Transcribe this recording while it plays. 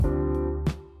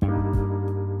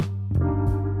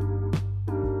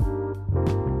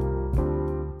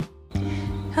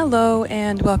Hello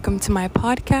and welcome to my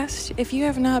podcast. If you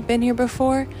have not been here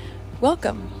before,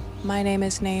 welcome. My name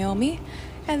is Naomi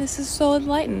and this is Soul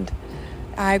Enlightened.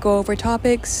 I go over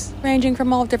topics ranging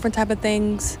from all different type of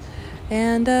things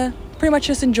and pretty much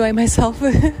just enjoy myself.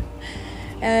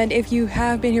 And if you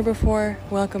have been here before,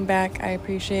 welcome back. I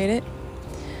appreciate it.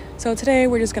 So today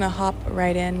we're just going to hop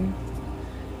right in.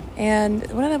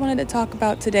 And what I wanted to talk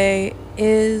about today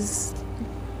is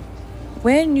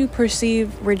when you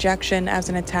perceive rejection as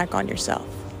an attack on yourself.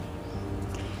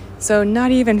 So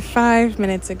not even 5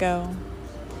 minutes ago,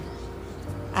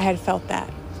 I had felt that.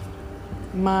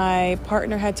 My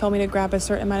partner had told me to grab a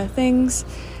certain amount of things,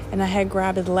 and I had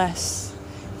grabbed less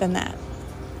than that.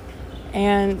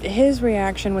 And his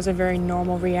reaction was a very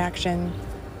normal reaction.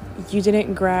 You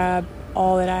didn't grab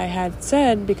all that I had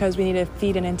said because we need to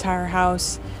feed an entire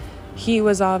house. He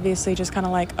was obviously just kind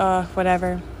of like,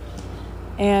 whatever.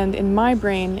 And in my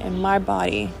brain, in my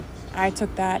body, I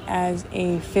took that as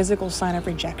a physical sign of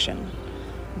rejection,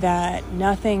 that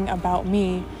nothing about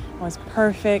me was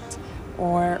perfect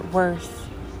or worth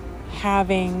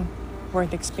having,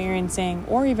 worth experiencing,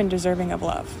 or even deserving of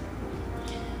love.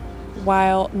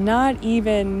 While not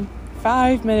even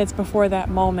 5 minutes before that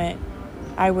moment,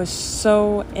 I was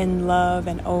so in love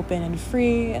and open and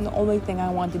free, and the only thing I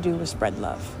wanted to do was spread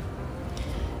love.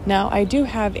 Now, I do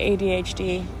have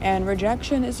ADHD, and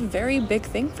rejection is a very big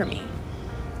thing for me.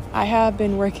 I have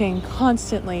been working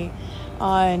constantly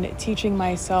on teaching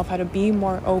myself how to be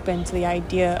more open to the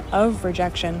idea of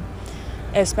rejection,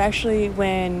 especially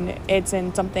when it's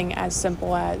in something as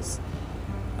simple as,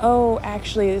 oh,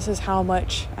 actually, this is how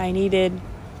much I needed.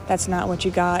 That's not what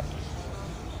you got.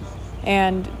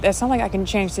 And it's not like I can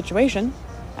change the situation.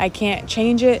 I can't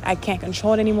change it. I can't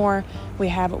control it anymore. We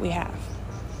have what we have.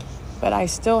 But I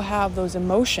still have those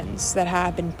emotions that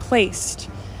have been placed,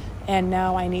 and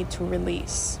now I need to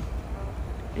release.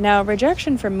 Now,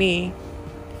 rejection for me,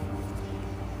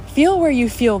 feel where you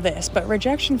feel this, but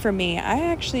rejection for me, I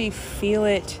actually feel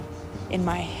it in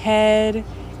my head,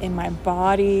 in my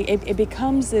body. It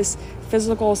becomes this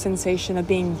physical sensation of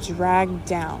being dragged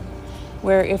down,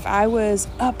 where if I was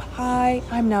up high,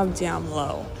 I'm now down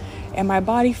low, and my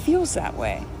body feels that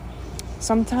way.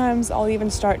 Sometimes I'll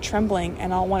even start trembling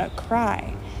and I'll want to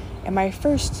cry. And my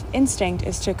first instinct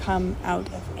is to come out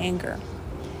of anger.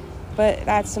 But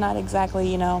that's not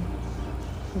exactly,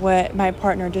 what my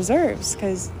partner deserves,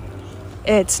 because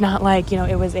it's not like,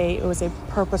 it was a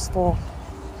purposeful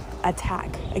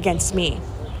attack against me.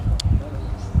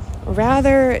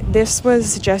 Rather, this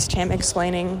was just him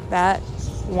explaining that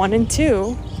 1 and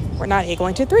 2 were not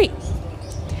equaling to 3.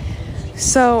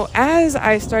 So as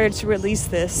I started to release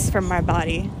this from my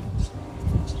body,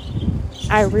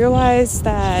 I realized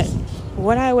that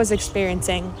what I was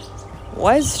experiencing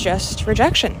was just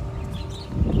rejection.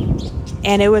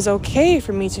 And it was okay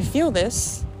for me to feel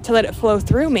this, to let it flow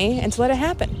through me, and to let it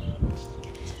happen.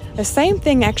 The same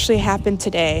thing actually happened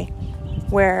today,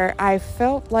 where I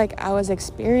felt like I was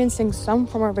experiencing some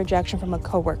form of rejection from a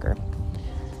coworker.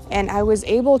 And I was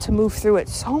able to move through it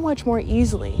so much more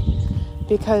easily,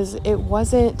 because it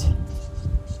wasn't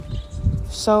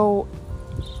so,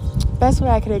 best way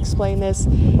I could explain this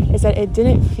is that it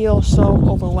didn't feel so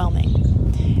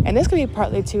overwhelming. And this could be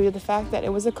partly due to the fact that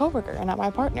it was a coworker and not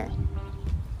my partner.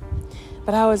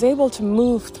 But I was able to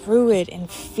move through it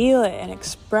and feel it and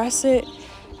express it.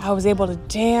 I was able to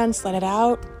dance, let it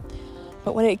out.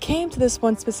 But when it came to this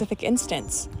one specific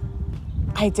instance,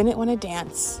 I didn't want to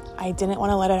dance. I didn't want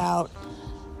to let it out.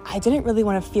 I didn't really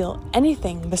want to feel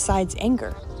anything besides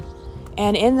anger.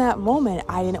 And in that moment,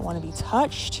 I didn't want to be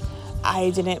touched.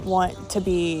 I didn't want to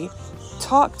be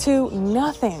talked to,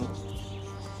 nothing.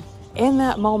 In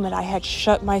that moment, I had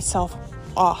shut myself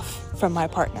off from my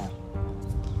partner.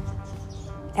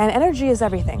 And energy is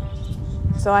everything.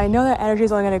 So I know that energy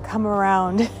is only going to come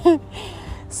around.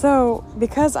 So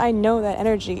because I know that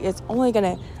energy is only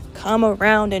going to come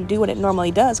around and do what it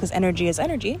normally does, because energy is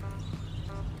energy,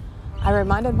 I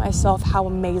reminded myself how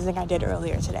amazing I did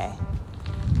earlier today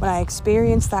when I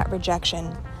experienced that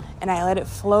rejection and I let it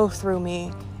flow through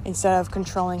me instead of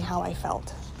controlling how I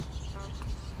felt.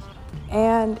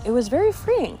 And it was very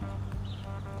freeing.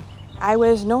 I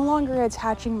was no longer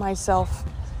attaching myself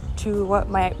to what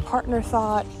my partner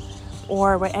thought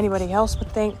or what anybody else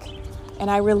would think, and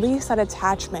I released that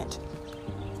attachment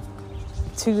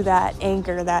to that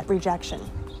anger, that rejection.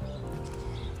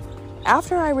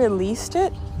 After I released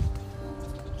it,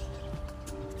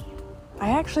 I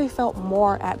actually felt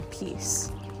more at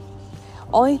peace.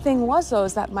 Only thing was, though,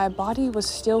 is that my body was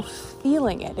still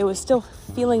feeling it. It was still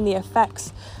feeling the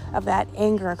effects of that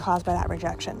anger caused by that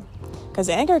rejection. Because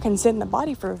anger can sit in the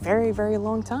body for a very, very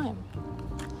long time.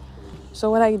 So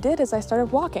what I did is I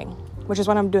started walking, which is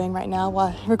what I'm doing right now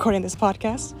while I'm recording this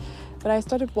podcast. But I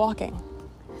started walking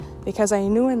because I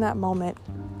knew in that moment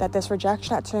that this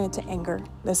rejection had turned into anger.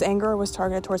 This anger was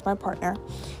targeted towards my partner.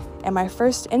 And my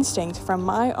first instinct from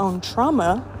my own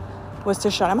trauma was to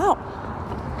shut him out.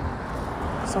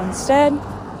 So instead,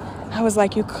 I was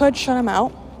like, you could shut him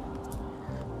out,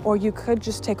 or you could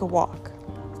just take a walk.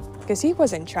 Because he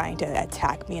wasn't trying to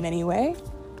attack me in any way.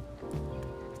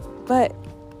 But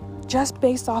just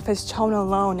based off his tone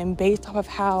alone and based off of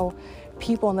how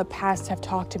people in the past have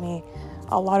talked to me,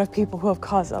 a lot of people who have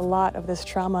caused a lot of this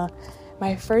trauma,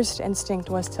 my first instinct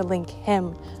was to link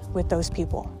him with those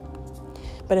people.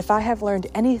 But if I have learned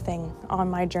anything on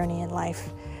my journey in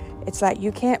life, it's that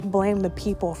you can't blame the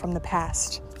people from the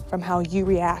past from how you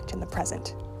react in the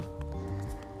present.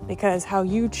 Because how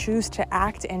you choose to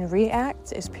act and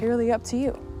react is purely up to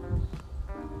you.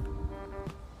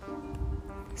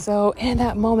 So in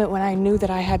that moment when I knew that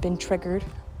I had been triggered,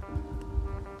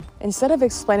 instead of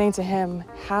explaining to him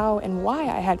how and why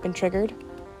I had been triggered,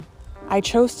 I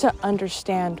chose to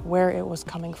understand where it was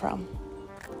coming from.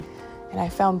 And I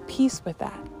found peace with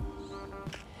that.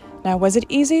 Now, was it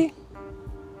easy?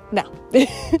 No.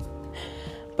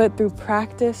 But through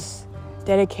practice,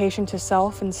 dedication to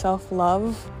self and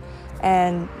self-love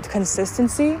and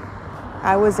consistency,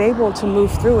 I was able to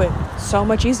move through it so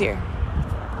much easier.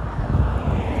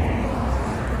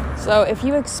 So if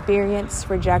you experience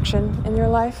rejection in your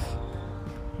life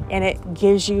and it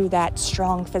gives you that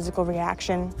strong physical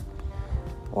reaction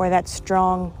or that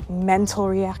strong mental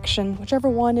reaction, whichever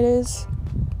one it is,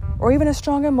 or even a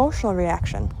strong emotional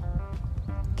reaction,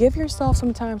 give yourself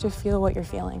some time to feel what you're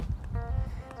feeling.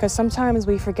 Because sometimes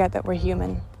we forget that we're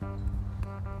human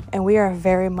and we are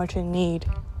very much in need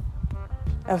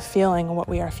of feeling what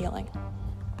we are feeling.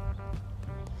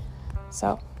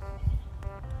 So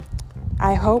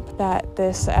I hope that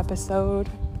this episode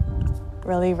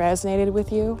really resonated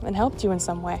with you and helped you in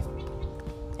some way.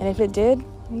 And if it did,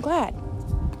 I'm glad.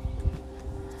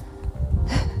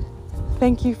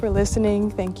 Thank you for listening.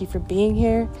 Thank you for being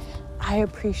here. I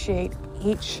appreciate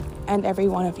each and every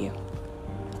one of you.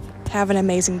 Have an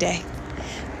amazing day.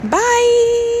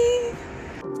 Bye!